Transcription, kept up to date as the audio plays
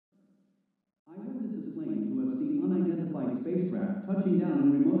spacecraft touching down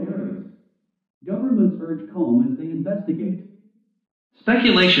in remote areas. Governments urge calm as they investigate.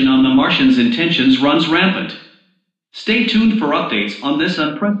 Speculation on the Martians' intentions runs rampant. Stay tuned for updates on this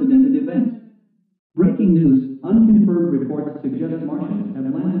unprecedented event. Breaking news, unconfirmed reports suggest Martians have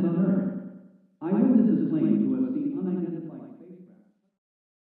landed on Earth. Eyewitnesses claim to have seen unidentified spacecraft.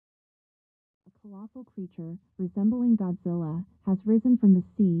 A colossal creature resembling Godzilla has risen from the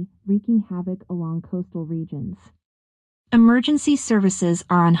sea, wreaking havoc along coastal regions. Emergency services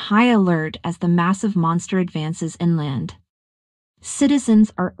are on high alert as the massive monster advances inland.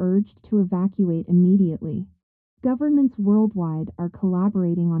 Citizens are urged to evacuate immediately. Governments worldwide are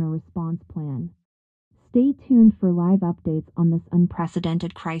collaborating on a response plan. Stay tuned for live updates on this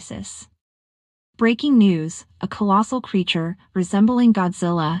unprecedented crisis. Breaking news, a colossal creature resembling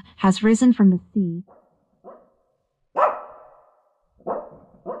Godzilla has risen from the sea,